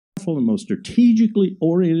and most strategically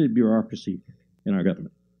oriented bureaucracy in our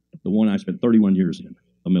government, the one I spent 31 years in,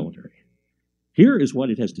 the military. Here is what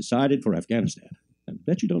it has decided for Afghanistan. I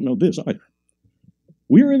bet you don't know this either.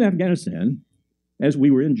 We are in Afghanistan as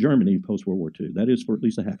we were in Germany post-World War II. That is for at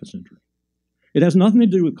least a half a century. It has nothing to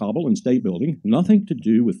do with Kabul and state building, nothing to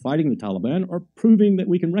do with fighting the Taliban or proving that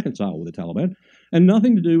we can reconcile with the Taliban, and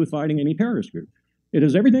nothing to do with fighting any terrorist group. It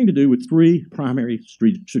has everything to do with three primary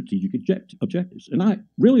strategic objectives. And I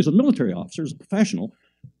really, as a military officer, as a professional,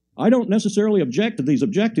 I don't necessarily object to these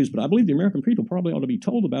objectives, but I believe the American people probably ought to be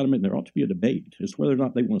told about them, and there ought to be a debate as to whether or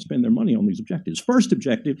not they want to spend their money on these objectives. First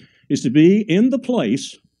objective is to be in the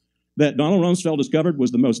place that Donald Rumsfeld discovered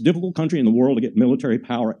was the most difficult country in the world to get military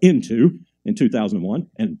power into in 2001,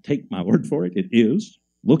 and take my word for it, it is.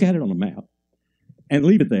 Look at it on a map and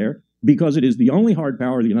leave it there, because it is the only hard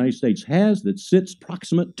power the United States has that sits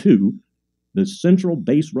proximate to the Central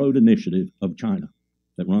Base Road Initiative of China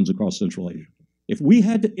that runs across Central Asia. If we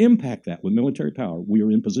had to impact that with military power, we are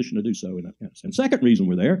in position to do so in Afghanistan. Second reason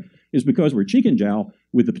we're there is because we're cheek and jowl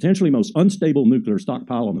with the potentially most unstable nuclear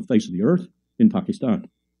stockpile on the face of the earth in Pakistan.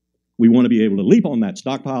 We want to be able to leap on that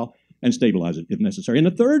stockpile and stabilize it if necessary. And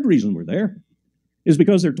the third reason we're there is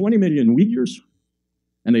because there are 20 million Uyghurs,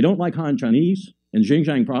 and they don't like Han Chinese in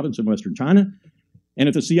Xinjiang province in western China. And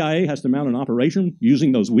if the CIA has to mount an operation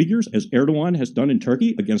using those Uyghurs, as Erdogan has done in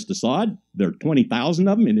Turkey against Assad, there are 20,000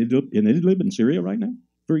 of them in Idlib in Syria right now,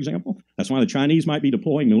 for example. That's why the Chinese might be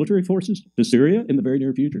deploying military forces to Syria in the very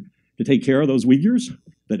near future to take care of those Uyghurs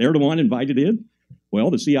that Erdogan invited in. Well,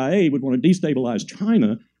 the CIA would want to destabilize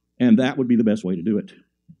China, and that would be the best way to do it,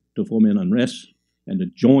 to foment unrest and to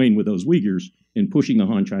join with those Uyghurs in pushing the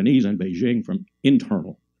Han Chinese and Beijing from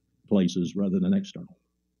internal places rather than external.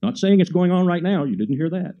 Not saying it's going on right now, you didn't hear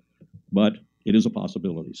that, but it is a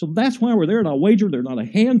possibility. So that's why we're there, and I'll wager there are not a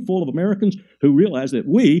handful of Americans who realize that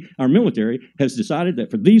we, our military, has decided that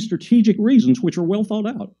for these strategic reasons, which are well thought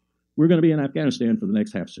out, we're going to be in Afghanistan for the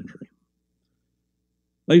next half century.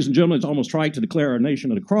 Ladies and gentlemen, it's almost trite to declare our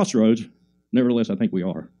nation at a crossroads. Nevertheless, I think we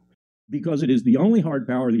are. Because it is the only hard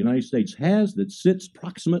power the United States has that sits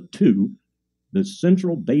proximate to the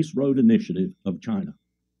Central Base Road Initiative of China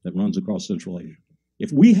that runs across Central Asia.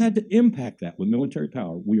 If we had to impact that with military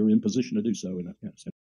power, we are in position to do so in Afghanistan.